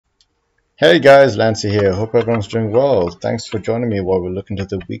Hey guys, Lancy here. Hope everyone's doing well. Thanks for joining me while we're looking at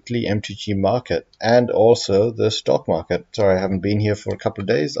the weekly MTG market and also the stock market. Sorry, I haven't been here for a couple of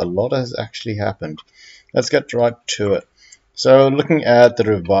days. A lot has actually happened. Let's get right to it. So looking at the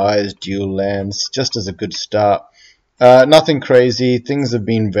revised dual lands, just as a good start. Nothing crazy. Things have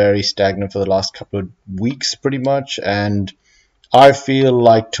been very stagnant for the last couple of weeks pretty much, and I feel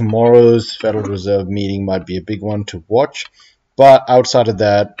like tomorrow's Federal Reserve meeting might be a big one to watch. But outside of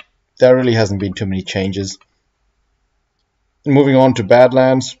that, there really hasn't been too many changes. Moving on to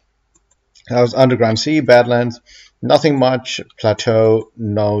Badlands. That was Underground Sea, Badlands. Nothing much. Plateau,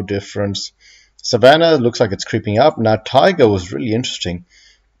 no difference. Savannah looks like it's creeping up. Now Tiger was really interesting.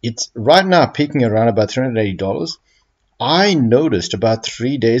 It's right now peaking around about $380. I noticed about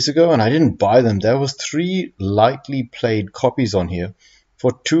 3 days ago, and I didn't buy them. There was 3 lightly played copies on here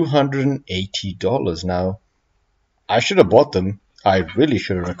for $280. Now, I should have bought them. I really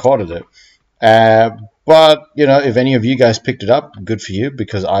should have recorded it. But, you know, if any of you guys picked it up, good for you,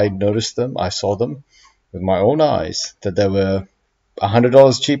 because I noticed them. I saw them with my own eyes, that they were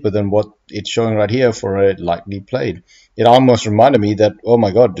 $100 cheaper than what it's showing right here for a lightly played. It almost reminded me that, oh my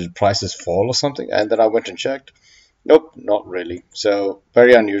god, did prices fall or something? And then I went and checked. Nope, not really. So,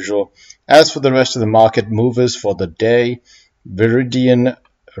 very unusual. As for the rest of the market movers for the day, Viridian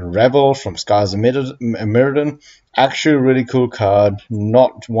Rebel from Skies of Mirrodin. Actually a really cool card.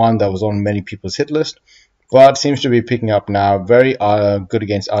 Not one that was on many people's hit list, but seems to be picking up now. Very good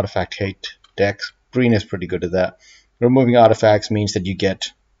against artifact hate decks. Green is pretty good at that. Removing artifacts means that you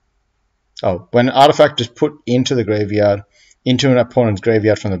get... when an artifact is put into the graveyard, into an opponent's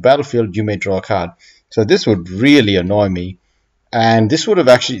graveyard from the battlefield, you may draw a card. So this would really annoy me. And this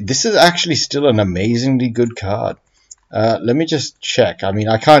is actually still an amazingly good card. Let me just check. I mean,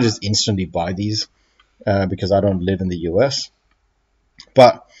 I can't just instantly buy these because I don't live in the US.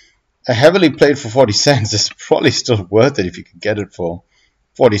 But a heavily played for 40 cents is probably still worth it if you could get it for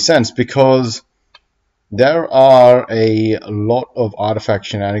 40 cents, because there are a lot of artifact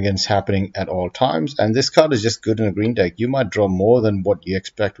shenanigans happening at all times, and this card is just good in a green deck. You might draw more than what you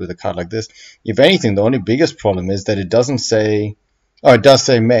expect with a card like this. If anything, the only biggest problem is that it doesn't say... Oh, it does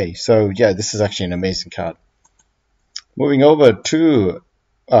say May. So yeah, this is actually an amazing card. Moving over to...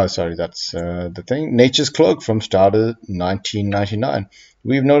 Oh, sorry, that's the thing. Nature's Cloak from Starter 1999.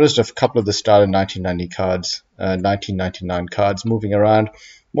 We've noticed a couple of the Starter 1999 cards moving around,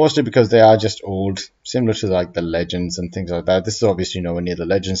 mostly because they are just old, similar to like the Legends and things like that. This is obviously nowhere near the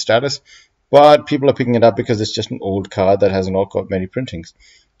Legend status, but people are picking it up because it's just an old card that has not got many printings.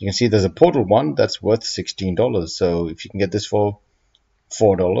 You can see there's a Portal one that's worth $16, so if you can get this for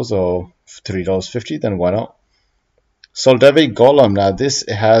 $4 or $3.50, then why not? Soldevi Golem, now this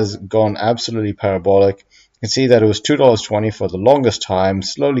has gone absolutely parabolic. You can see that it was $2.20 for the longest time,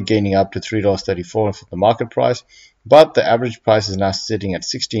 slowly gaining up to $3.34 for the market price, but the average price is now sitting at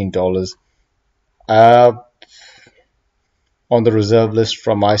 $16. On the reserve list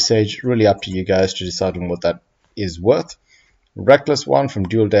from Ice Age, really up to you guys to decide on what that is worth. Reckless one from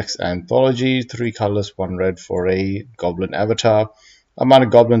Dual Decks Anthology, 3 colors, 1 red for a Goblin avatar. Amount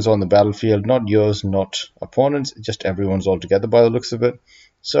of goblins on the battlefield, not yours, not opponents, just everyone's all together by the looks of it.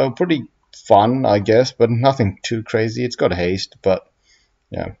 So pretty fun, I guess, but nothing too crazy. It's got haste, but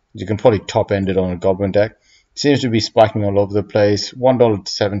yeah, you can probably top end it on a goblin deck. It seems to be spiking all over the place.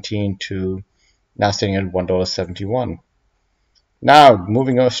 $1.17 to now sitting at $1.71. Now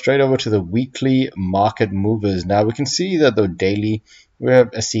moving on straight over to the weekly market movers. Now we can see that the daily we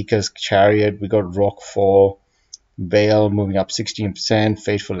have Asika's Chariot, we got Rockfall, Veil moving up 16%,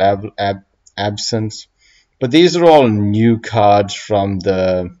 Fateful Absence. But these are all new cards from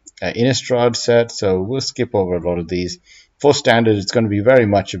the Innistrad set, so we'll skip over a lot of these. For Standard, it's going to be very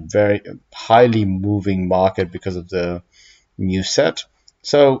much a very highly moving market because of the new set.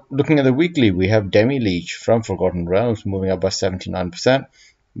 So looking at the weekly, we have Demi Leech from Forgotten Realms moving up by 79%.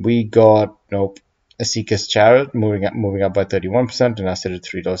 We got Asika's Chariot moving up by 31%, and I said at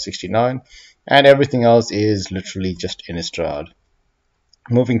 $3.69. And everything else is literally just Innistrad.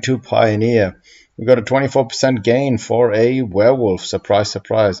 Moving to Pioneer, we got a 24% gain for a Werewolf. Surprise,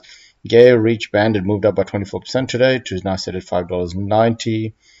 surprise. Gaia Reach Bandit moved up by 24% today to now set at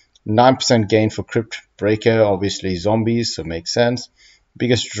 $5.90. 9% gain for Crypt Breaker, obviously zombies, so makes sense.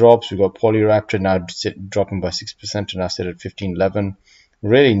 Biggest drops, we got Polyraptor now dropping by 6% to now set at $15.11.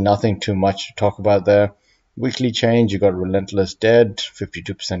 Really nothing too much to talk about there. Weekly change, you got Relentless Dead,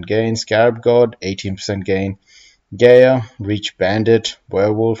 52% gain, Scarab God, 18% gain, Gaia, Reach Bandit,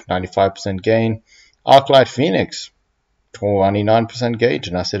 Werewolf, 95% gain, Arclight Phoenix, 29% gain,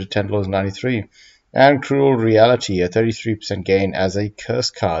 and I said at $10.93. And Cruel Reality, a 33% gain as a curse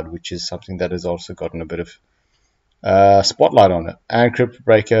card, which is something that has also gotten a bit of spotlight on it. And Crypto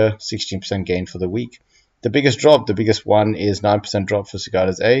Breaker, 16% gain for the week. The biggest drop, the biggest one is 9% drop for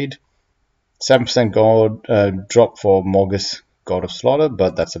Cigada's Aid, 7% gold drop for Morgus God of Slaughter,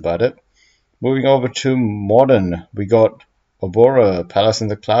 but that's about it. Moving over to Modern, we got Obora, Palace in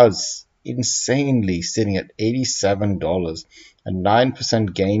the Clouds, insanely sitting at $87, a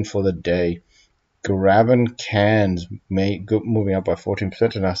 9% gain for the day. Graven Cans moving up by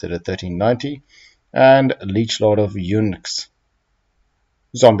 14% and now sit at $13.90. And Leech Lord of Unix.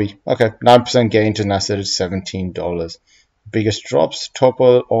 Zombie, okay, 9% gain to now sit at $17. Biggest drops,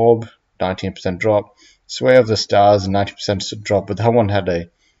 Topper Orb, 19% drop. Sway of the Stars, 90% drop, but that one had a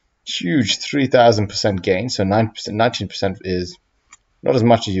huge 3,000% gain, so 19% is not as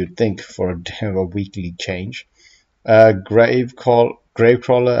much as you'd think for a weekly change. Gravecrawler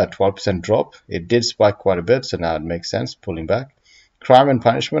at 12% drop. It did spike quite a bit, so now it makes sense, pulling back. Crime and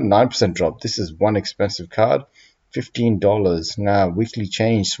Punishment, 9% drop. This is one expensive card, $15. Now, weekly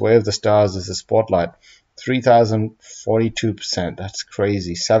change, Sway of the Stars is a spotlight, 3,042%. That's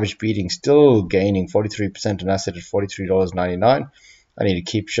crazy. Savage Beating still gaining 43% and asset at $43.99. I need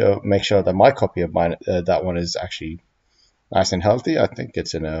to make sure that my copy of mine, that one is actually nice and healthy. I think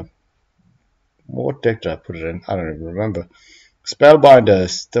it's in a... What deck did I put it in? I don't even remember. Spellbinder,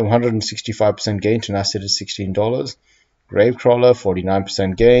 still 165% gain to asset at $16. Gravecrawler,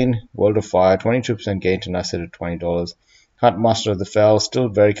 49% gain. World of Fire, 22% gain to asset at $20. Huntmaster of the Fell, still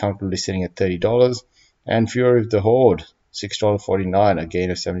very comfortably sitting at $30. And Fury of the Horde, $6.49, a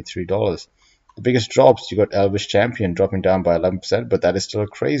gain of $73. The biggest drops, you got Elvish Champion dropping down by 11%, but that is still a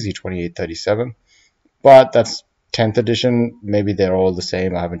crazy $28.37. But that's 10th edition. Maybe they're all the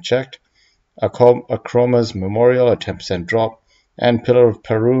same. I haven't checked. Akroma's Memorial, a 10% drop. And Pillar of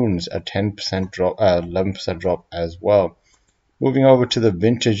Perunes, a 10% drop, 11% drop as well. Moving over to the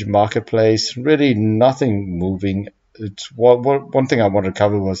vintage marketplace, really nothing moving. It's one thing I wanted to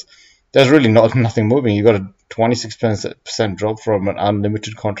cover was there's really nothing moving. You got a 26% drop from an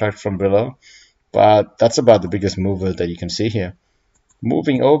unlimited contract from below, but that's about the biggest mover that you can see here.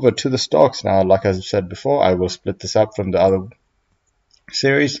 Moving over to the stocks now, like I said before, I will split this up from the other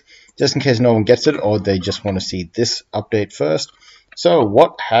series just in case no one gets it or they just want to see this update first. So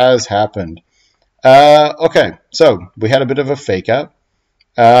what has happened? Okay, so we had a bit of a fake out.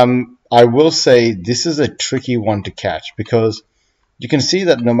 I will say this is a tricky one to catch because you can see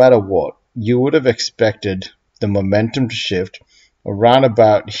that no matter what, you would have expected the momentum to shift around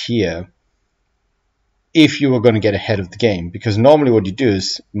about here if you were going to get ahead of the game. Because normally what you do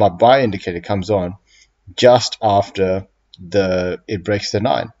is my buy indicator comes on just after it breaks the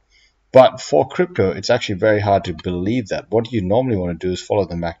 9. But for crypto, it's actually very hard to believe that. What you normally want to do is follow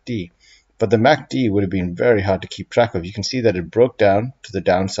the MACD. But the MACD would have been very hard to keep track of. You can see that it broke down to the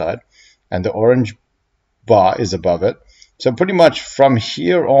downside, and the orange bar is above it. So pretty much from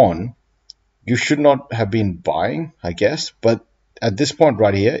here on, you should not have been buying, I guess. But at this point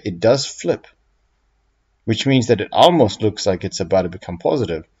right here, it does flip, which means that it almost looks like it's about to become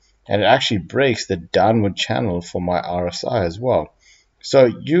positive. And it actually breaks the downward channel for my RSI as well. So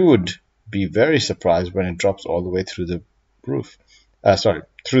you would be very surprised when it drops all the way through the roof.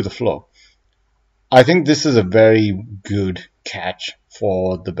 Through the floor. I think this is a very good catch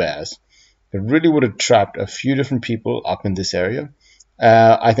for the bears. It really would have trapped a few different people up in this area.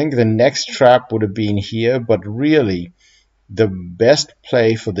 I think the next trap would have been here, but really the best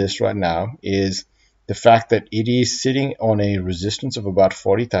play for this right now is the fact that it is sitting on a resistance of about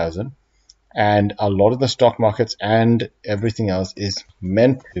 40,000, and a lot of the stock markets and everything else is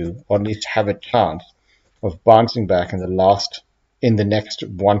meant to, or at least have a chance of bouncing back in the next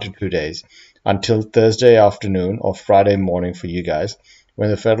 1 to 2 days until Thursday afternoon or Friday morning for you guys, when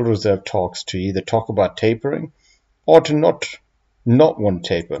the Federal Reserve talks to either talk about tapering or to not want to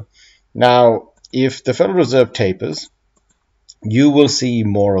taper. Now, if the Federal Reserve tapers, you will see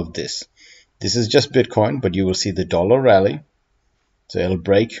more of this. This is just Bitcoin, but you will see the dollar rally. So it'll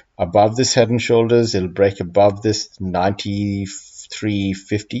break above this head and shoulders. It'll break above this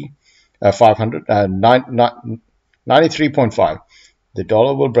 93.50, 500, 93.5. The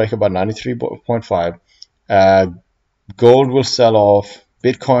dollar will break about 93.5. Gold will sell off.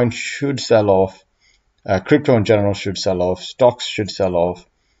 Bitcoin should sell off. Crypto in general should sell off. Stocks should sell off.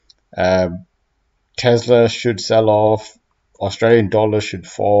 Tesla should sell off. Australian dollar should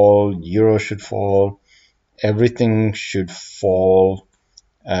fall. Euro should fall. Everything should fall.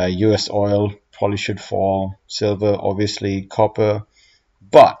 US oil probably should fall. Silver, obviously. Copper.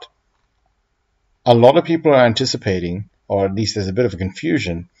 But a lot of people are anticipating, or at least there's a bit of a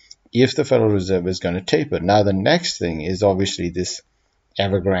confusion, if the Federal Reserve is going to taper. Now, the next thing is obviously this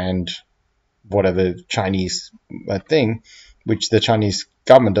Evergrande, whatever Chinese thing, which the Chinese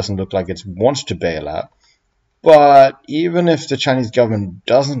government doesn't look like it wants to bail out. But even if the Chinese government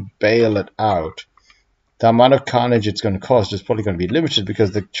doesn't bail it out, the amount of carnage it's going to cause is probably going to be limited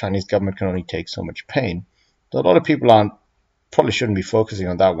because the Chinese government can only take so much pain. So a lot of people probably shouldn't be focusing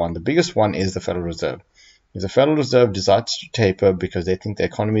on that one. The biggest one is the Federal Reserve. If the Federal Reserve decides to taper because they think the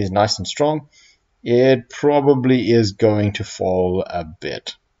economy is nice and strong, it probably is going to fall a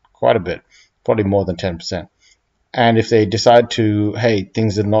bit, quite a bit, probably more than 10%. And if they decide to, hey,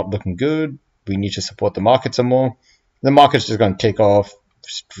 things are not looking good, we need to support the market some more, the market's just going to take off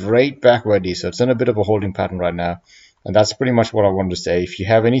straight back where it is. So it's in a bit of a holding pattern right now. And that's pretty much what I wanted to say. If you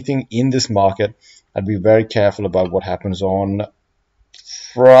have anything in this market, I'd be very careful about what happens on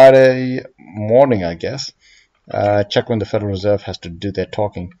Friday morning, I guess. Check when the Federal Reserve has to do their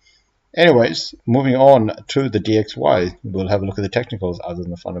talking. Anyways, moving on to the DXY, we'll have a look at the technicals other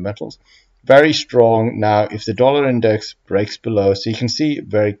than the fundamentals. Very strong. Now, if the dollar index breaks below, so you can see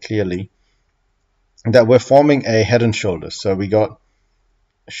very clearly that we're forming a head and shoulders. So we got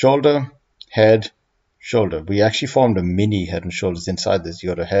shoulder, head, shoulder. We actually formed a mini head and shoulders inside this. You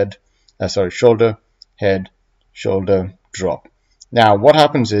got a head, shoulder, head, shoulder, drop. Now, what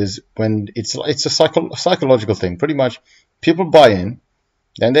happens is when it's a psychological thing. Pretty much, people buy in,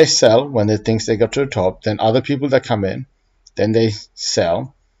 then they sell when they think they got to the top. Then other people that come in, then they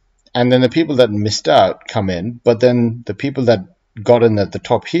sell, and then the people that missed out come in. But then the people that got in at the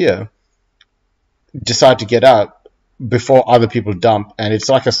top here decide to get out before other people dump, and it's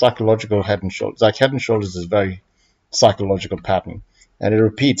like a psychological head and shoulders. Like head and shoulders is a very psychological pattern, and it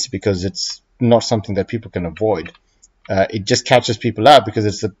repeats because it's not something that people can avoid. It just catches people out because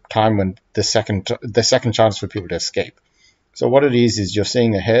it's the time when the second chance for people to escape. So what it is you're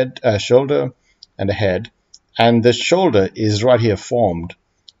seeing a head, a shoulder, and a head, and the shoulder is right here formed.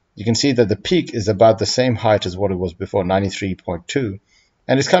 You can see that the peak is about the same height as what it was before, 93.2,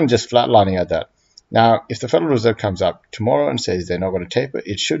 and it's kind of just flatlining at that. Now, if the Federal Reserve comes up tomorrow and says they're not going to taper,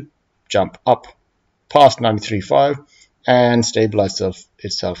 it should jump up past 93.5 and stabilize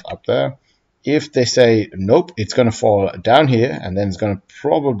itself up there. If they say, nope, it's going to fall down here, and then it's going to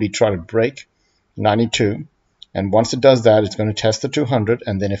probably try to break 92. And once it does that, it's going to test the 200.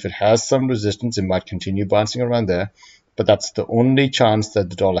 And then if it has some resistance, it might continue bouncing around there. But that's the only chance that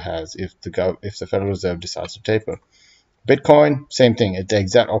the dollar has if the Federal Reserve decides to taper. Bitcoin, same thing. It's the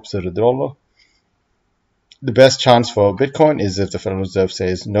exact opposite of the dollar. The best chance for Bitcoin is if the Federal Reserve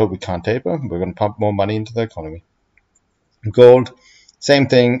says, no, we can't taper. We're going to pump more money into the economy. Gold, same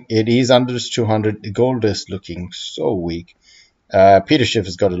thing. It is under this 200. Gold is looking so weak. Peter Schiff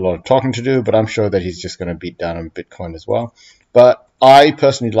has got a lot of talking to do, but I'm sure that he's just going to beat down on Bitcoin as well. But I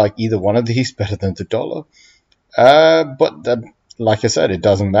personally like either one of these better than the dollar. But that, like I said, it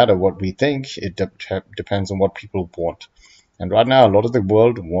doesn't matter what we think. It depends on what people want. And right now, a lot of the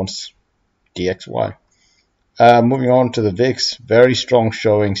world wants DXY. Moving on to the VIX, very strong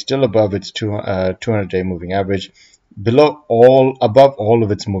showing, still above its 200-day moving average, above all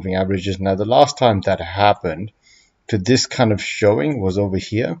of its moving averages. Now, the last time that happened to this kind of showing was over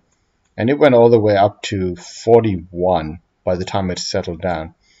here, and it went all the way up to 41 by the time it settled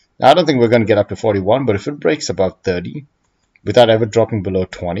down. Now, I don't think we're going to get up to 41, but if it breaks above 30 without ever dropping below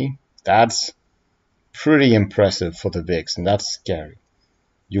 20, that's pretty impressive for the VIX, and that's scary.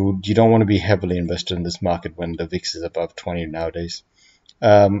 You don't want to be heavily invested in this market when the VIX is above 20 nowadays.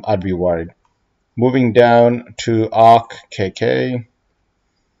 I'd be worried. Moving down to ARK KK.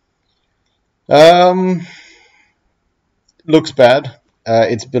 Looks bad.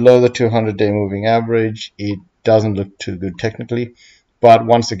 It's below the 200-day moving average. It doesn't look too good technically. But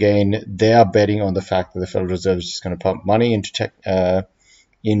once again, they are betting on the fact that the Federal Reserve is just going to pump money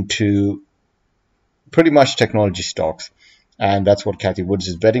into pretty much technology stocks. And that's what Cathie Woods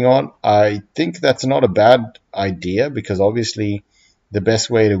is betting on. I think that's not a bad idea because obviously the best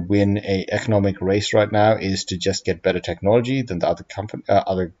way to win an economic race right now is to just get better technology than the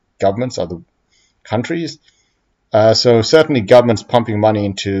other governments, other countries. So certainly governments pumping money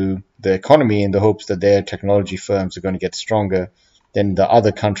into the economy in the hopes that their technology firms are going to get stronger than the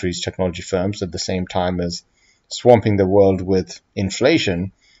other countries' technology firms at the same time as swamping the world with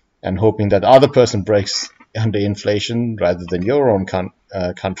inflation and hoping that the other person breaks under inflation rather than your own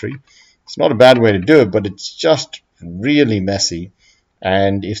country. It's not a bad way to do it, but it's just really messy.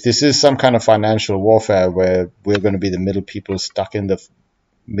 And if this is some kind of financial warfare where we're going to be the middle people stuck in the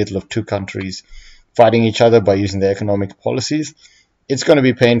middle of two countries fighting each other by using their economic policies, it's going to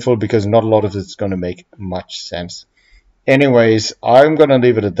be painful because not a lot of it's going to make much sense. Anyways, I'm going to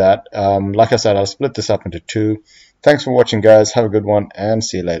leave it at that. Like I said, I'll split this up into two. Thanks for watching, guys. Have a good one, and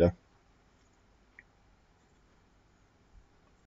see you later.